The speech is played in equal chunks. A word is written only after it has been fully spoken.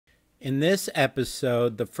In this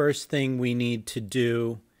episode, the first thing we need to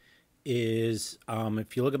do is,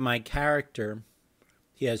 if you look at my character,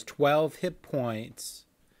 he has 12 hit points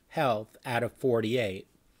health out of 48.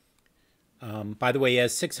 By the way, he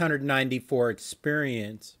has 694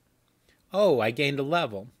 experience. Oh, I gained a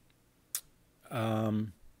level.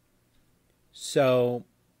 So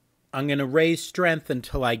I'm going to raise strength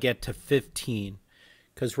until I get to 15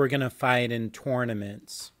 because we're going to fight in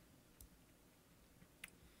tournaments.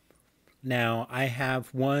 Now, I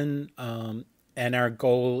have one, and our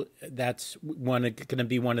goal, that's going to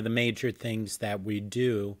be one of the major things that we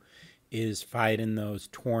do, is fight in those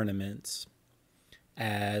tournaments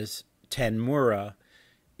as Tanmura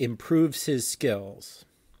improves his skills.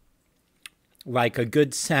 Like a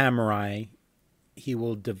good samurai, he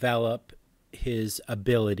will develop his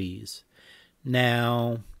abilities.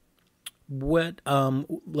 Now,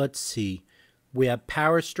 let's see. We have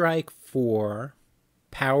Power Strike 4,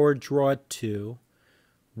 Power Draw 2,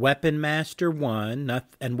 Weapon Master 1,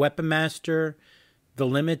 and Weapon Master, the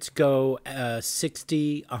limits go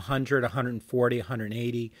 60, 100, 140,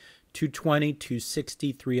 180, 220,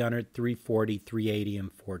 260, 300, 340, 380,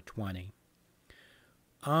 and 420.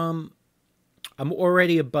 I'm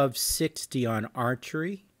already above 60 on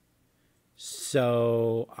archery,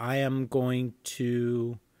 so I am going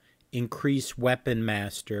to increase Weapon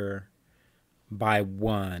Master by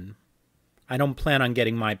 1. I don't plan on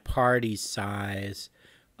getting my party size.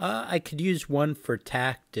 I could use 1 for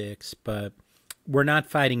tactics, but we're not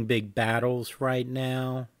fighting big battles right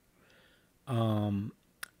now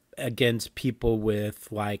against people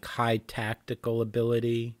with like high tactical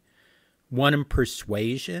ability. 1 in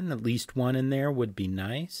persuasion, at least 1 in there would be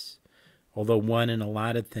nice. Although 1 in a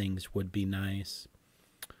lot of things would be nice.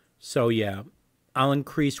 So yeah, I'll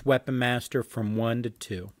increase Weapon Master from 1 to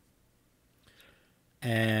 2.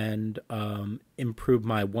 And improve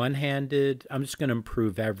my one-handed. I'm just going to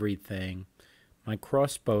improve everything. My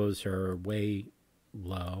crossbows are way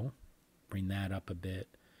low. Bring that up a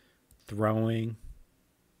bit. Throwing.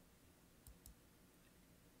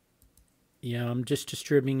 Yeah, I'm just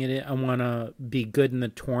distributing it. I want to be good in the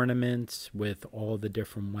tournaments with all the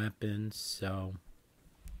different weapons. So,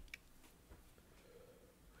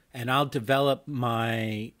 and I'll develop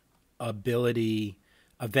my ability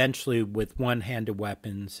eventually with one-handed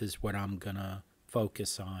weapons is what I'm going to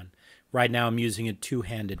focus on. Right now I'm using a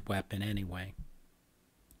two-handed weapon anyway.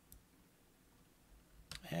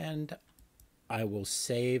 And I will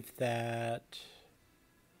save that.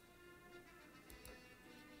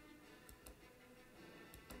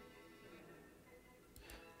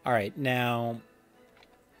 All right, now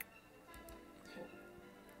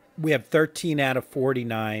we have 13 out of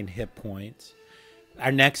 49 hit points.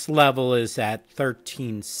 Our next level is at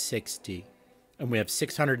 1360, and we have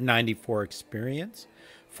 694 experience,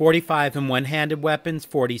 45 in one-handed weapons,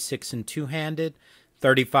 46 in two-handed,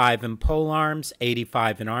 35 in polearms,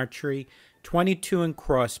 85 in archery, 22 in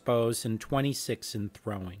crossbows, and 26 in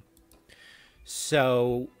throwing.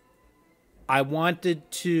 So I wanted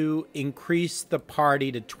to increase the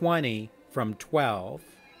party to 20 from 12.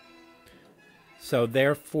 So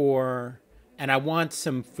therefore, and I want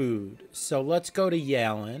some food. So let's go to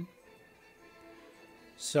Yalen.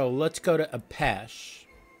 So let's go to Apesh.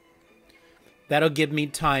 That'll give me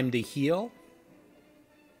time to heal.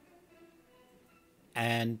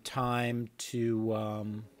 And time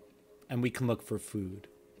to, and we can look for food.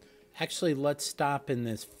 Actually, let's stop in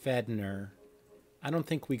this Fedner. I don't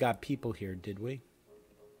think we got people here, did we?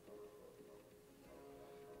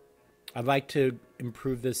 I'd like to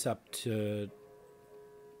improve this up to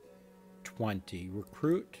 20.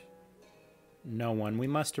 Recruit? No one. We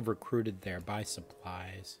must have recruited there. Buy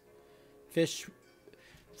supplies. Fish.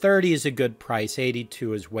 30 is a good price.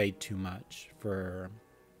 82 is way too much for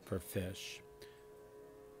fish.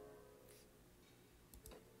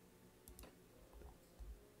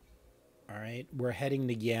 All right. We're heading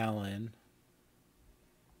to Yalen.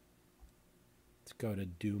 Let's go to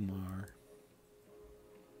Dumar.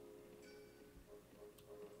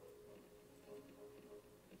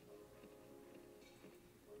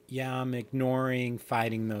 Yeah, I'm ignoring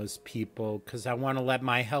fighting those people because I want to let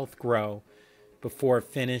my health grow before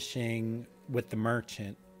finishing with the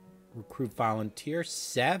merchant. Recruit volunteer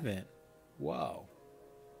 7. Whoa.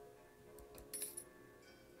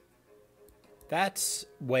 That's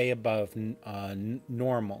way above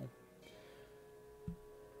normal.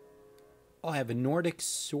 Oh, I have a Nordic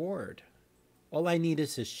sword. All I need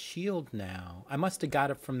is a shield now. I must have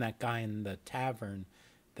got it from that guy in the tavern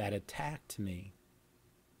that attacked me.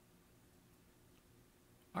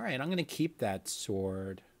 All right, I'm going to keep that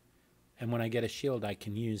sword. And when I get a shield, I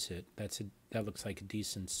can use it. That looks like a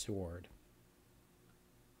decent sword.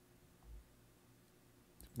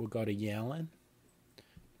 We'll go to Yellen.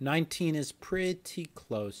 19 is pretty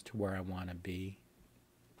close to where I want to be.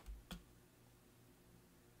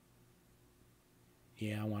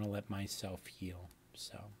 Yeah, I want to let myself heal.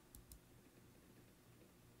 So,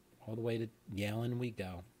 all the way to Yellen we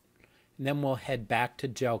go. And then we'll head back to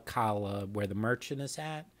Jelkala, where the merchant is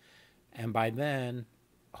at. And by then,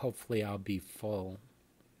 hopefully I'll be full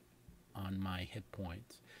on my hit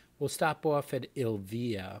points. We'll stop off at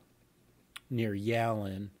Ilvia, near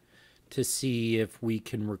Yellen, to see if we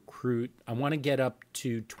can recruit. I want to get up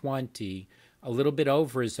to 20. A little bit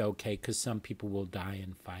over is okay, because some people will die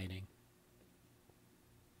in fighting.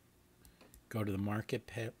 Go to the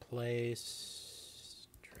marketplace.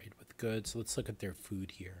 Trade with goods. Let's look at their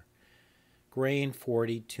food here. Grain,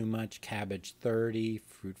 40, too much. Cabbage, 30.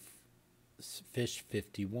 Fruit, fish,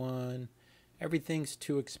 51. Everything's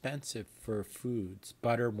too expensive for foods.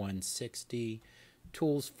 Butter, 160.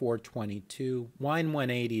 Tools, 422. Wine,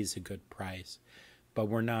 180 is a good price. But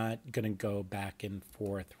we're not going to go back and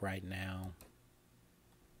forth right now.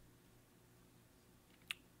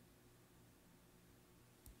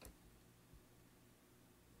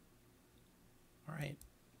 All right.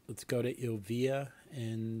 Let's go to Ilvia,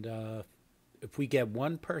 and if we get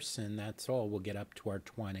one person, that's all. We'll get up to our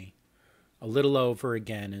 20. A little over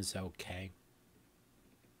again is okay.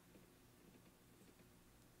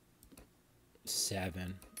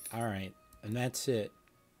 7. All right, and that's it.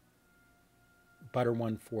 Butter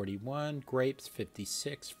 141, grapes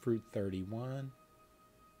 56, fruit 31.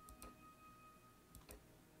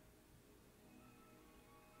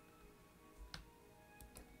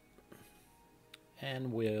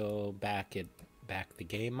 And we'll back the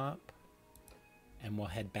game up, and we'll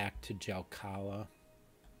head back to Jelkala.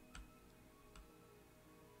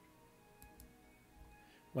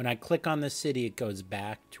 When I click on the city, it goes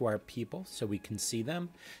back to our people so we can see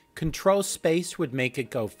them. Control space would make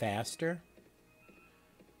it go faster,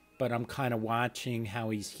 but I'm kind of watching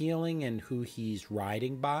how he's healing and who he's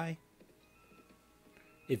riding by.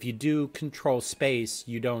 If you do control space,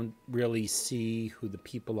 you don't really see who the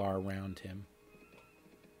people are around him.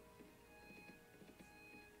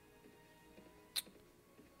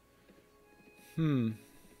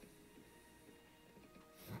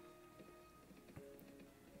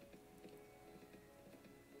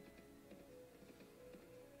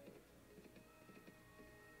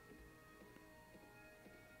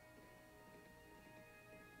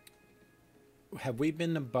 Have we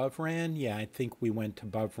been to Buvran? Yeah, I think we went to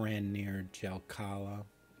Buvran near Jelkala.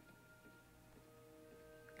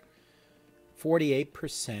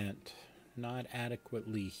 48%, not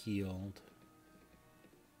adequately healed.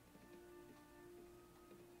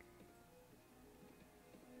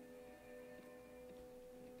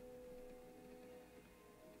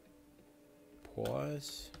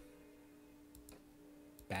 Pause.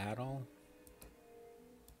 Battle.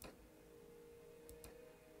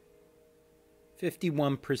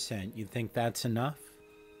 51%. You think that's enough?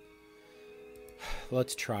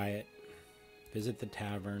 Let's try it. Visit the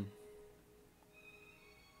tavern.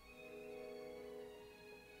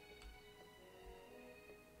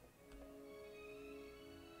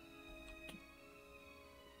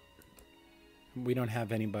 We don't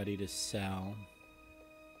have anybody to sell.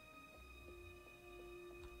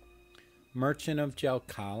 Merchant of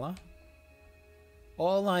Jelkala.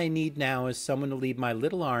 All I need now is someone to lead my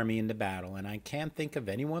little army into battle, and I can't think of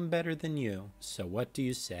anyone better than you. So what do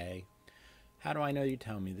you say? How do I know you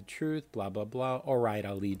tell me the truth? Blah, blah, blah. All right,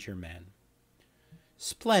 I'll lead your men.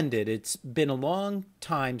 Splendid. It's been a long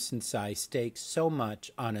time since I staked so much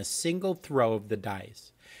on a single throw of the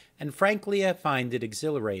dice, and frankly, I find it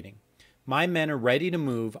exhilarating. My men are ready to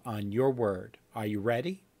move on your word. Are you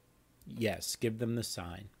ready? Yes, give them the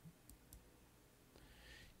sign.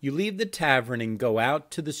 You leave the tavern and go out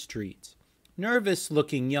to the streets.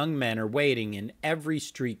 Nervous-looking young men are waiting in every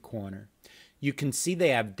street corner. You can see they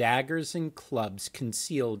have daggers and clubs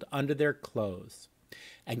concealed under their clothes,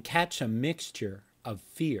 and catch a mixture of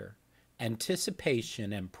fear,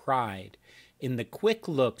 anticipation, and pride in the quick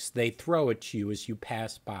looks they throw at you as you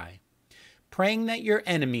pass by. Praying that your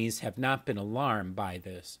enemies have not been alarmed by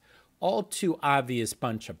this all too obvious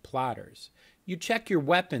bunch of plotters, you check your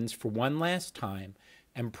weapons for one last time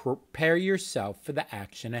and prepare yourself for the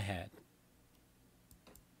action ahead.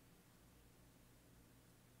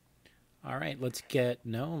 All right, let's get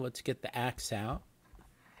the axe out.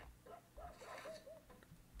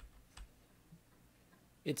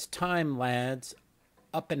 It's time, lads.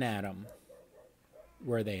 Up and at 'em.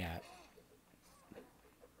 Where are they at?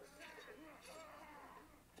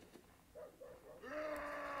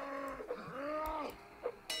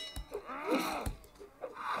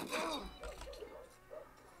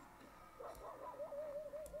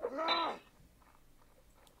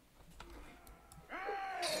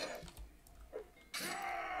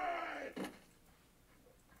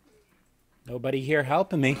 Nobody here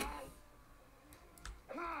helping me.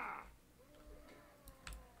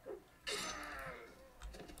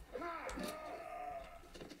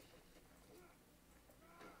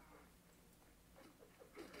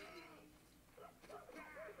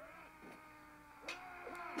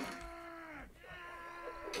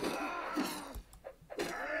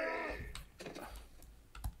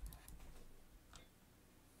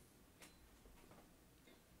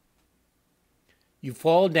 You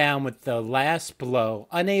fall down with the last blow,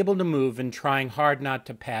 unable to move and trying hard not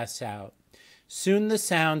to pass out. Soon the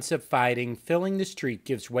sounds of fighting filling the street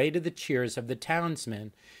gives way to the cheers of the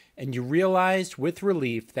townsmen, and you realize with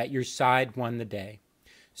relief that your side won the day.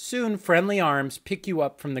 Soon friendly arms pick you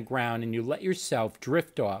up from the ground and you let yourself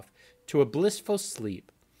drift off to a blissful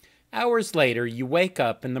sleep. Hours later, you wake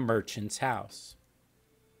up in the merchant's house.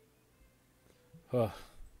 Ugh.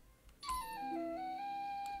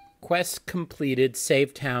 Quest completed,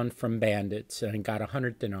 saved town from bandits, and got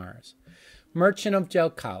 100 dinars. Merchant of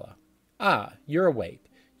Jelkala. Ah, you're awake.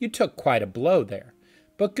 You took quite a blow there.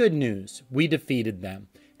 But good news, we defeated them,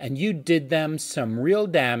 and you did them some real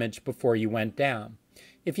damage before you went down.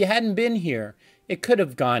 If you hadn't been here, it could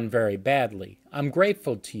have gone very badly. I'm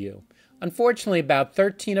grateful to you. Unfortunately, about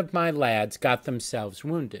 13 of my lads got themselves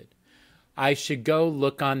wounded. I should go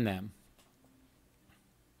look on them.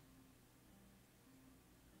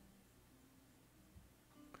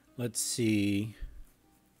 Let's see.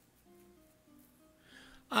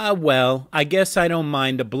 Well, I guess I don't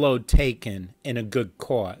mind a blow taken in a good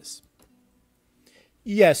cause.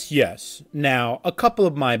 Yes. Now, a couple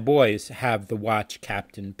of my boys have the watch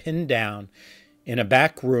captain pinned down in a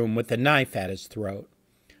back room with a knife at his throat.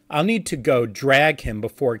 I'll need to go drag him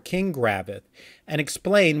before King Gravith and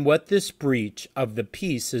explain what this breach of the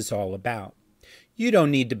peace is all about. You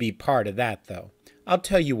don't need to be part of that, though. I'll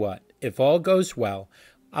tell you what, if all goes well,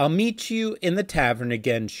 I'll meet you in the tavern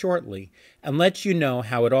again shortly and let you know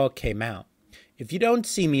how it all came out. If you don't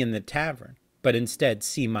see me in the tavern, but instead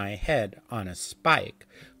see my head on a spike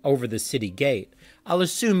over the city gate, I'll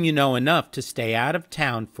assume you know enough to stay out of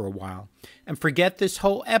town for a while and forget this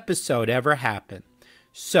whole episode ever happened.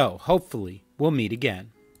 So, hopefully, we'll meet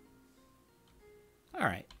again. All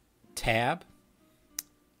right, tab.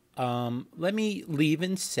 Let me leave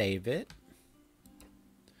and save it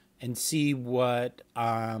and see what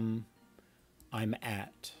I'm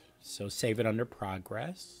at. So save it under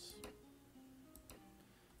progress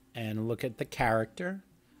and look at the character.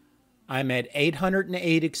 I'm at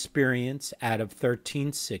 808 experience out of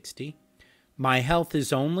 1360. My health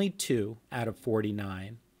is only 2 out of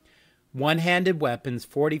 49. One-handed weapons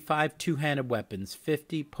 45, two-handed weapons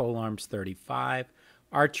 50, polearms 35,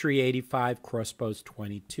 archery 85, crossbows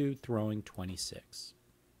 22, throwing 26.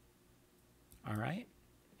 All right.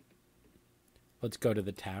 Let's go to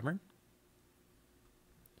the tavern.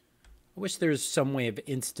 I wish there was some way of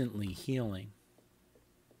instantly healing.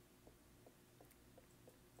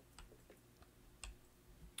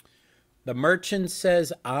 The merchant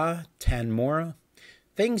says, Tanmura,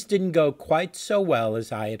 things didn't go quite so well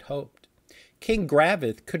as I had hoped. King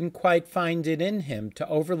Gravith couldn't quite find it in him to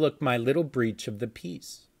overlook my little breach of the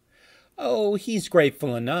peace. Oh, he's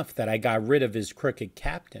grateful enough that I got rid of his crooked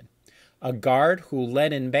captain. A guard who'll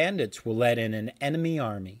let in bandits will let in an enemy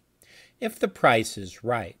army, if the price is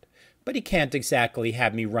right. But he can't exactly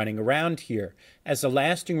have me running around here as a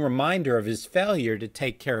lasting reminder of his failure to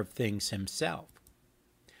take care of things himself.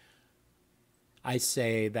 I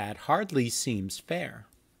say that hardly seems fair.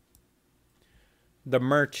 The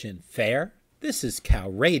merchant, fair? This is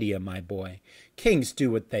Calradia, my boy. Kings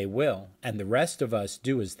do what they will, and the rest of us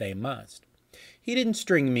do as they must. He didn't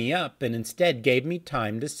string me up and instead gave me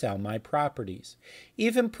time to sell my properties.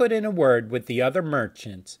 Even put in a word with the other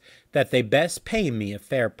merchants that they best pay me a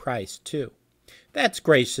fair price, too. That's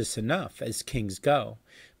gracious enough, as kings go.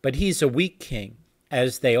 But he's a weak king,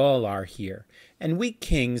 as they all are here, and weak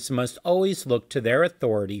kings must always look to their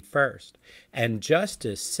authority first, and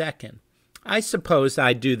justice second. I suppose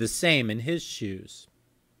I'd do the same in his shoes.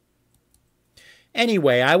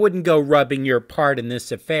 Anyway, I wouldn't go rubbing your part in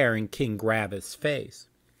this affair in King Gravith's face.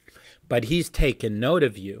 But he's taken note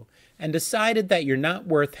of you and decided that you're not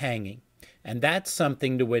worth hanging, and that's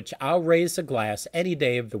something to which I'll raise a glass any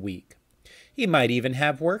day of the week. He might even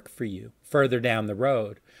have work for you further down the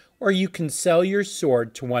road, or you can sell your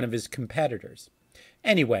sword to one of his competitors.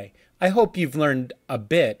 Anyway, I hope you've learned a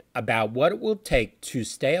bit about what it will take to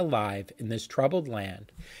stay alive in this troubled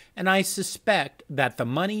land, and I suspect that the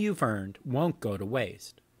money you've earned won't go to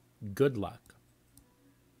waste. Good luck.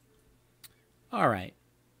 All right.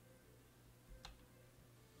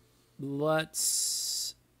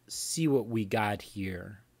 Let's see what we got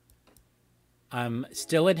here. I'm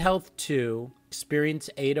still at health 2, experience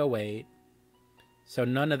 808. So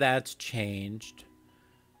none of that's changed.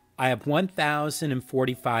 I have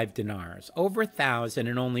 1,045 dinars, over 1,000,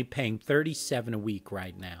 and only paying 37 a week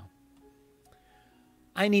right now.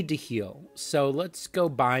 I need to heal, so let's go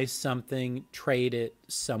buy something, trade it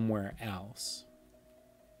somewhere else.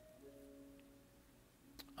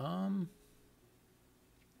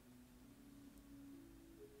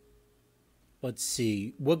 Let's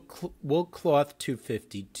see. Wool cloth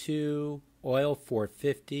 252, oil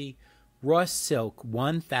 450, raw silk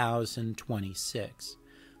 1,026,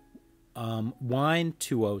 wine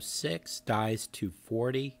 206, dyes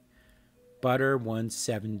 240, butter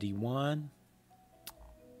 171.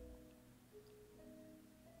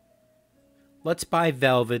 Let's buy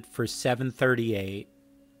velvet for 738.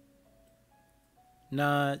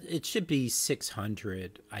 Nah, it should be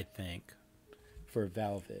 600, I think, for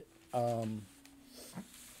velvet.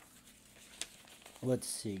 Let's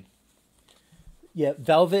see. Yeah,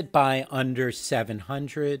 velvet buy under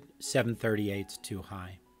 700. 738's too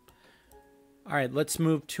high. All right, let's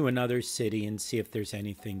move to another city and see if there's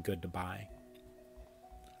anything good to buy.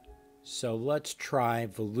 So let's try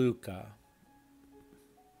Voluka.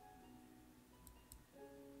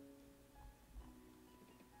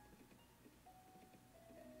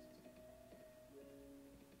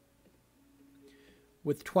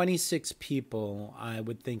 With 26 people, I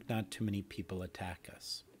would think not too many people attack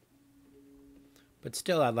us. But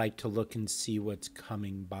still, I'd like to look and see what's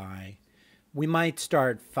coming by. We might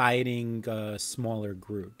start fighting smaller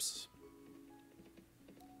groups,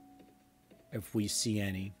 if we see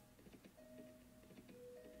any.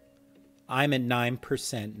 I'm at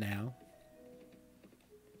 9% now.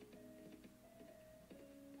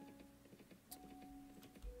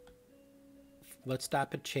 Let's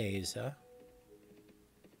stop at Chesa.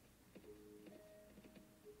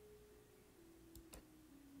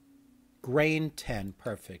 Grain 10,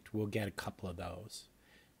 perfect. We'll get a couple of those.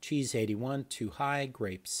 Cheese 81, too high.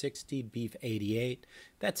 Grape 60, beef 88.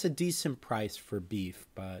 That's a decent price for beef,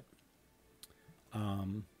 but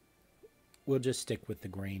we'll just stick with the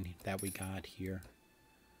grain that we got here.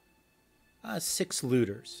 6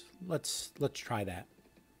 looters. Let's try that.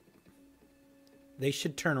 They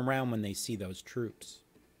should turn around when they see those troops.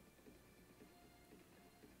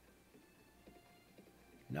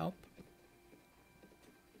 Nope.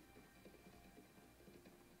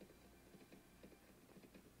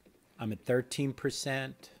 I'm at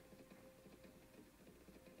 13%.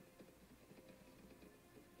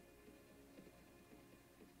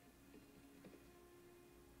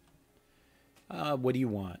 What do you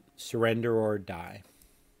want? Surrender or die?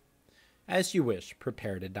 As you wish,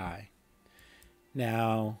 prepare to die.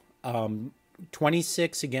 Now,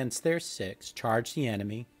 26 against their 6. Charge the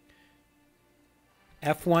enemy.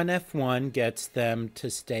 F1 gets them to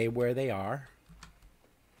stay where they are.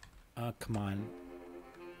 Come on.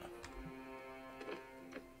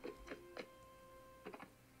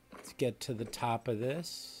 Let's get to the top of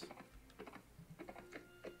this.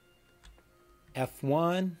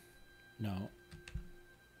 F1. No.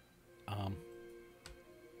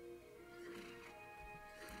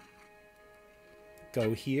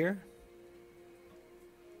 Go here.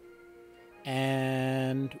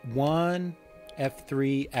 And 1,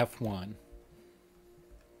 F3, F1.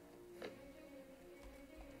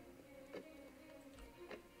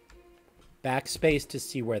 Backspace to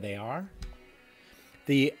see where they are.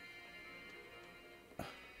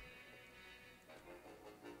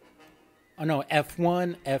 Oh no,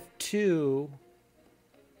 F1, F2.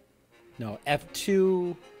 No,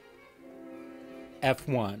 F2,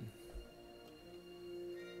 F1.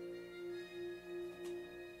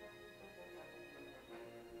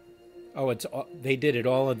 Oh, they did it,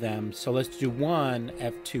 all of them. So let's do 1,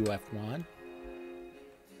 F2, F1.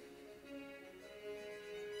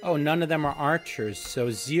 Oh, none of them are archers.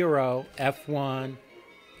 So 0, F1,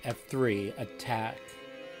 F3, attack.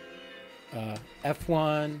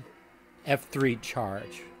 F1, F3,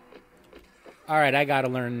 charge. All right, I got to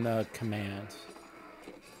learn the commands.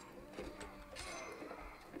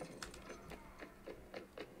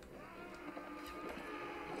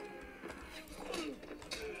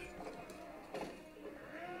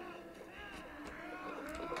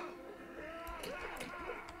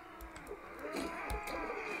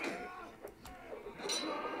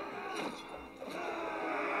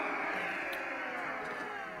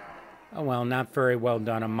 Oh, well, not very well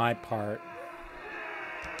done on my part.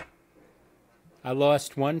 I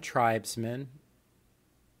lost 1 tribesman.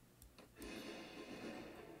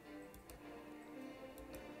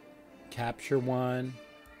 Capture 1.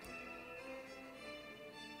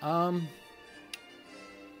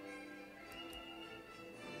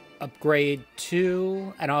 upgrade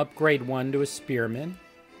 2, and I'll upgrade 1 to a spearman.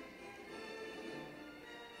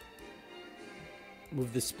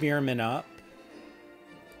 Move the spearman up.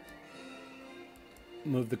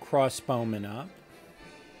 Move the crossbowman up.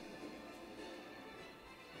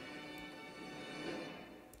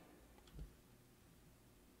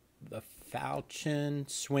 The falchion,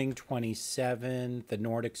 swing 27. The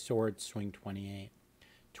Nordic sword, swing 28.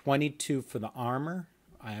 22 for the armor.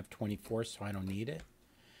 I have 24, so I don't need it.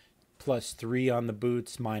 Plus 3 on the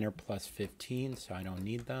boots. Minor plus 15, so I don't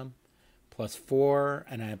need them. Plus 4,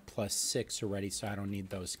 and I have plus 6 already, so I don't need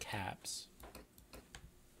those caps.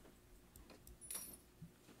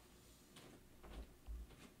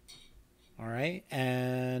 All right,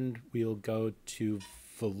 and we'll go to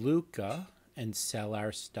Feluca and sell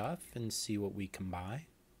our stuff and see what we can buy.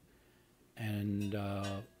 And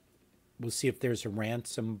we'll see if there's a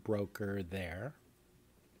ransom broker there.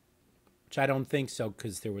 Which I don't think so,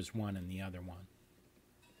 because there was one in the other one.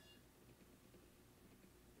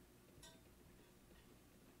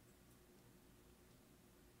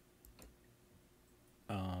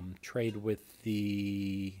 Trade with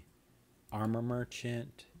the armor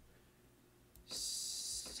merchant.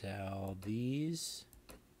 Sell these.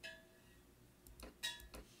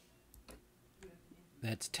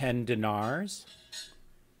 That's 10 dinars.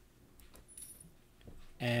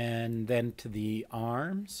 And then to the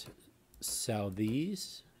arms, sell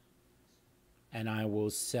these. And I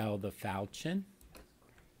will sell the falchion.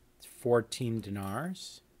 It's 14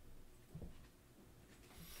 dinars.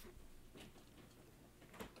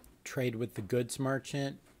 Trade with the goods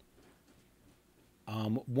merchant.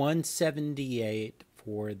 178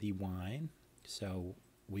 for the wine. So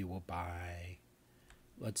we will buy,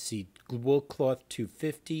 let's see, wool cloth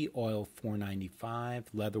 250, oil 495,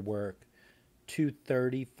 leatherwork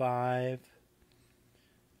 235.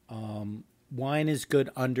 Wine is good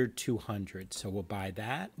under 200, so we'll buy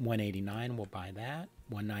that. 189, we'll buy that.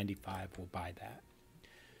 195, we'll buy that.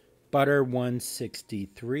 Butter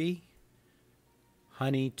 163.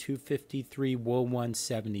 Honey 253, wool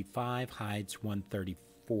 175, hides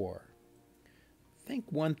 134. I think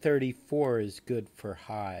 134 is good for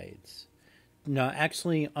hides. No,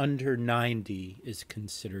 actually under 90 is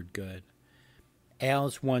considered good.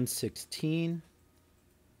 Ales 116,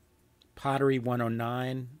 pottery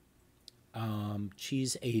 109,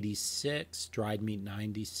 cheese 86, dried meat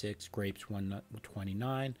 96, grapes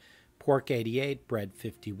 129, pork 88, bread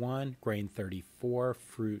 51, grain 34,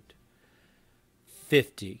 fruit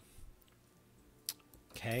 50.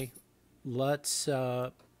 Okay, let's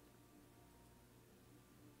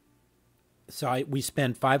we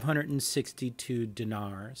spent 562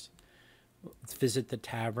 dinars. Let's visit the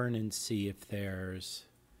tavern and see if there's,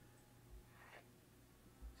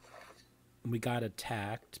 we got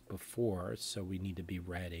attacked before, so we need to be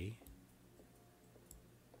ready.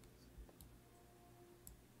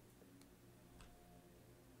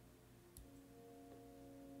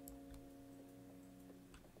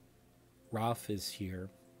 Ralph is here.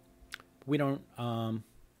 We don't,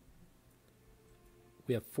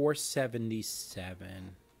 we have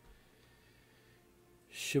 477.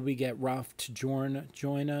 Should we get Ralph to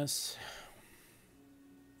join us?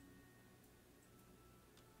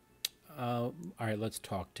 All right, let's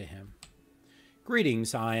talk to him.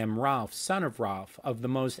 Greetings, I am Ralph, son of Ralph, of the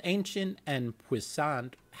most ancient and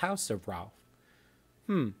puissant house of Ralph.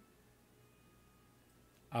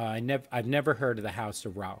 I've never heard of the house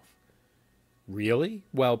of Ralph. Really?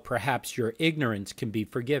 Well, perhaps your ignorance can be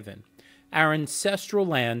forgiven. Our ancestral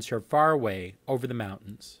lands are far away over the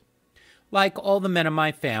mountains. Like all the men of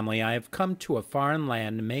my family, I have come to a foreign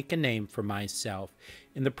land to make a name for myself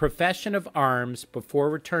in the profession of arms before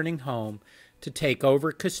returning home to take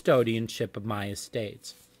over custodianship of my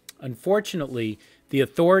estates. Unfortunately, the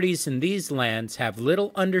authorities in these lands have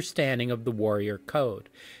little understanding of the warrior code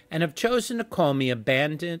and have chosen to call me a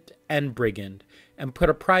bandit and brigand and put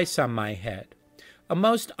a price on my head. A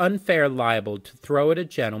most unfair libel to throw at a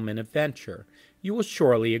gentleman of venture. You will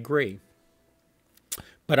surely agree.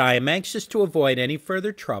 But I am anxious to avoid any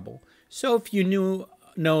further trouble, so if you knew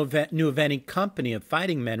of any company of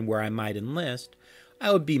fighting men where I might enlist,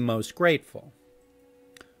 I would be most grateful.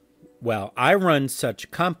 Well, I run such a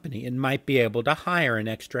company and might be able to hire an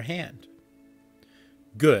extra hand.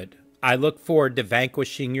 Good. I look forward to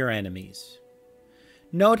vanquishing your enemies.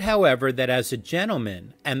 Note, however, that as a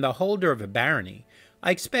gentleman and the holder of a barony,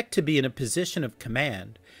 I expect to be in a position of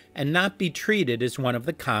command and not be treated as one of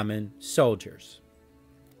the common soldiers.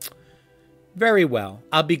 Very well.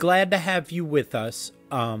 I'll be glad to have you with us,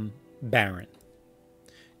 Baron.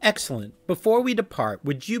 Excellent. Before we depart,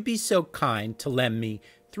 would you be so kind to lend me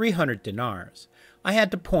 300 dinars. I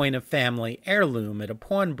had to point a family heirloom at a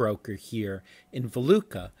pawnbroker here in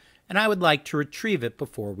Voluka, and I would like to retrieve it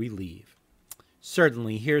before we leave.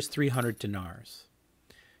 Certainly, here's 300 dinars.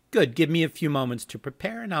 Good, give me a few moments to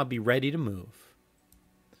prepare, and I'll be ready to move.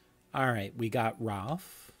 All right, we got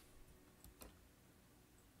Ralph.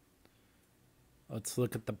 Let's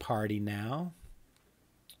look at the party now.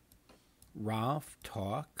 Ralph,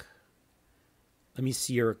 talk. Let me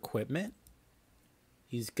see your equipment.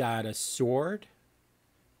 He's got a sword,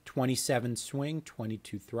 27 swing,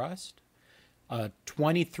 22 thrust,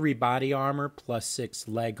 23 body armor plus 6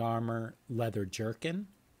 leg armor, leather jerkin,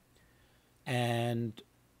 and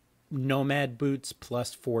nomad boots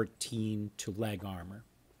plus 14 to leg armor.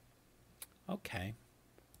 Okay.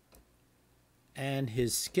 And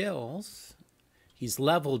his skills, he's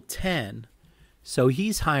level 10, so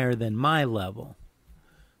he's higher than my level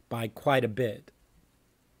by quite a bit.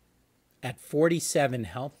 At 47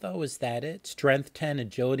 health, though, is that it? Strength 10,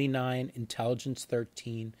 agility 9, intelligence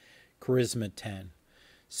 13, charisma 10.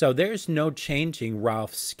 So there's no changing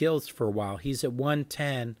Ralph's skills for a while. He's at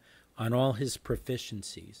 110 on all his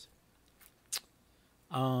proficiencies.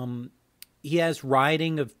 He has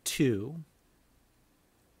riding of 2.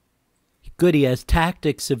 Good, he has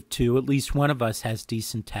tactics of 2. At least one of us has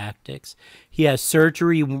decent tactics. He has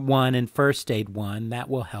surgery 1 and first aid 1. That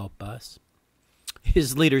will help us.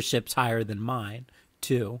 His leadership's higher than mine,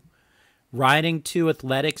 2. Riding 2,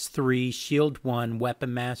 athletics 3, shield 1,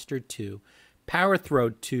 weapon master 2, power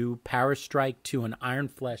throw 2, power strike 2, and iron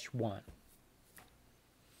flesh 1.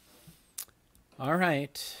 All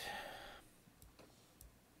right.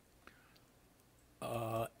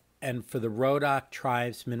 And for the Rodok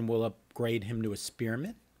tribesman, we'll upgrade him to a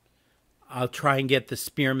spearman. I'll try and get the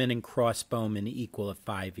spearman and crossbowman equal at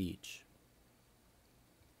 5 each.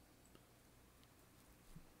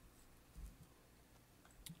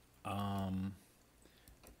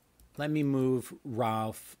 Let me move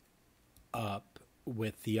Ralph up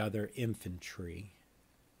with the other infantry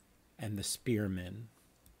and the spearmen.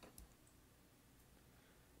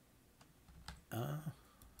 All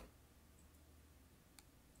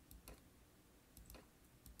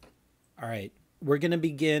right, we're going to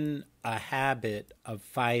begin a habit of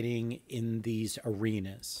fighting in these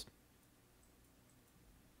arenas.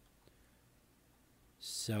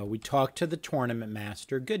 So we talked to the tournament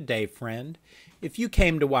master. Good day, friend. If you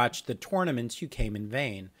came to watch the tournaments, you came in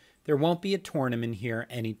vain. There won't be a tournament here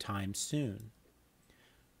anytime soon.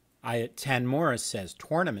 Tanmura says,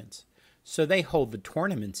 tournaments. So they hold the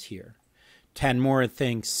tournaments here. Tanmura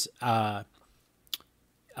thinks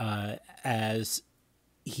as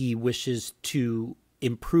he wishes to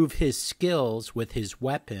improve his skills with his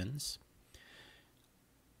weapons,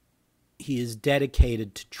 he is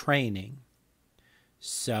dedicated to training.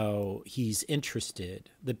 So he's interested.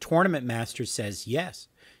 The tournament master says, yes,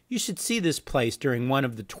 you should see this place during one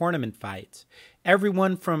of the tournament fights.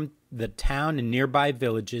 Everyone from the town and nearby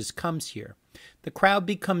villages comes here. The crowd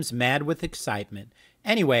becomes mad with excitement.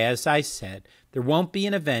 Anyway, as I said, there won't be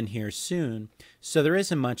an event here soon, so there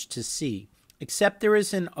isn't much to see, except there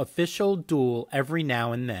is an official duel every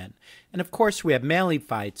now and then. And of course, we have melee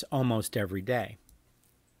fights almost every day.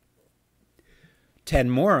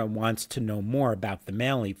 Tanmura wants to know more about the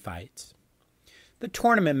melee fights. The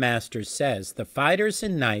tournament master says the fighters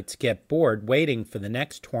and knights get bored waiting for the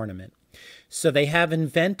next tournament, so they have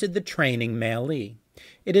invented the training melee.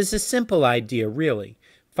 It is a simple idea, really.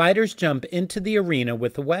 Fighters jump into the arena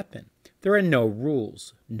with a weapon. There are no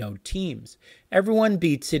rules, no teams. Everyone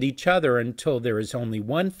beats at each other until there is only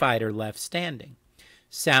one fighter left standing.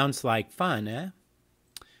 Sounds like fun, eh?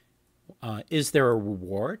 Is there a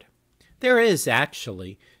reward? There is,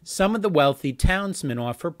 actually. Some of the wealthy townsmen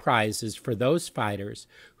offer prizes for those fighters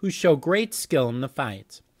who show great skill in the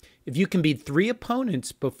fights. If you can beat 3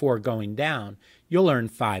 opponents before going down, you'll earn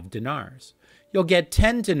 5 dinars. You'll get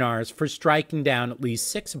 10 dinars for striking down at least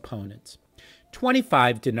 6 opponents,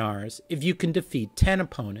 25 dinars if you can defeat 10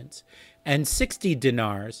 opponents, and 60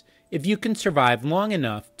 dinars if you can survive long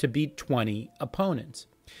enough to beat 20 opponents.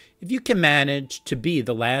 If you can manage to be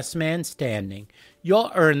the last man standing,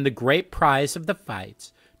 you'll earn the great prize of the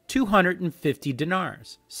fights, 250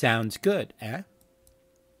 dinars. Sounds good, eh?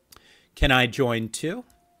 Can I join too?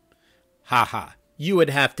 Ha ha, you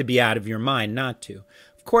would have to be out of your mind not to.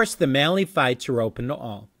 Of course, the melee fights are open to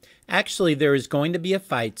all. Actually, there is going to be a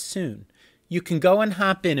fight soon. You can go and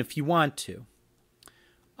hop in if you want to.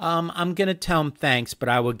 I'm going to tell him thanks, but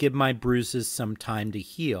I will give my bruises some time to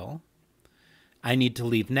heal. I need to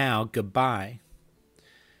leave now. Goodbye.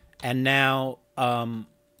 And now,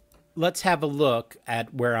 let's have a look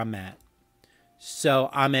at where I'm at. So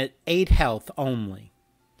I'm at 8 health only.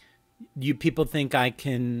 You people think I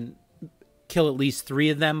can kill at least 3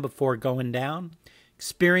 of them before going down?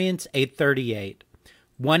 Experience 838.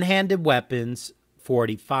 One-handed weapons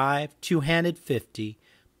 45, two-handed 50,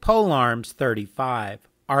 pole arms 35,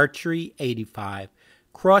 archery 85,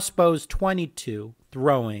 crossbows 22,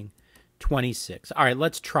 throwing 26. All right,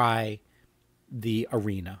 let's try the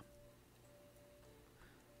arena.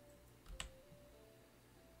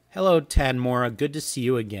 Hello, Tanmura. Good to see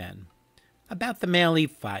you again. About the melee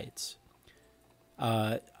fights.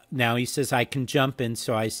 Now he says I can jump in,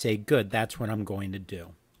 so I say, good, that's what I'm going to do.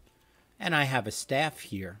 And I have a staff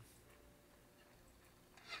here.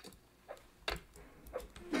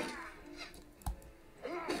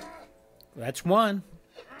 That's one.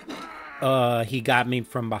 He got me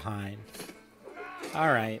from behind.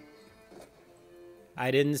 All right.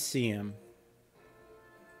 I didn't see him.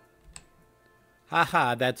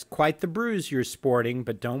 Haha, that's quite the bruise you're sporting,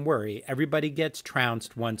 but don't worry. Everybody gets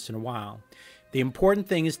trounced once in a while. The important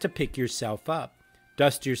thing is to pick yourself up,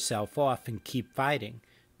 dust yourself off, and keep fighting.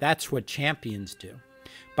 That's what champions do.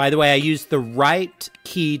 By the way, I use the right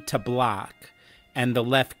key to block and the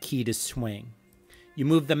left key to swing. You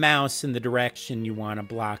move the mouse in the direction you want to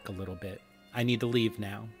block a little bit. I need to leave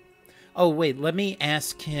now. Oh, wait, let me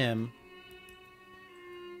ask him,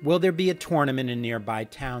 will there be a tournament in nearby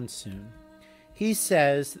town soon? He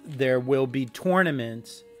says there will be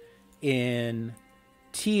tournaments in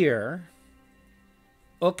Tyr,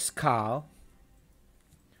 Uxkhal,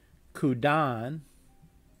 Kudan,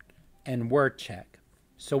 and Wurchek.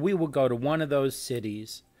 So we will go to one of those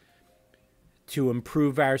cities to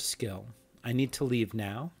improve our skill. I need to leave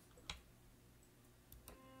now.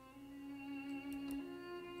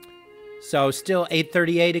 So still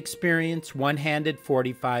 838 experience, one-handed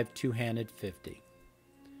 45, two-handed 50.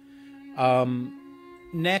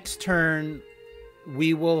 Next turn,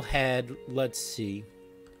 we will head, let's see,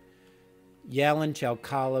 Yellen,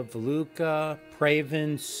 Jelkala, Voluka,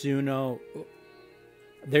 Praven, Suno.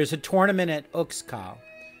 There's a tournament at Uxkhal.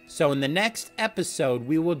 So in the next episode,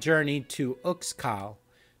 we will journey to Uxkhal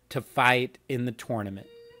to fight in the tournament.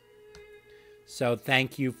 So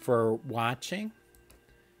thank you for watching.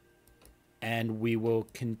 And we will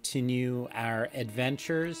continue our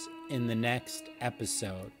adventures in the next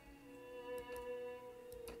episode.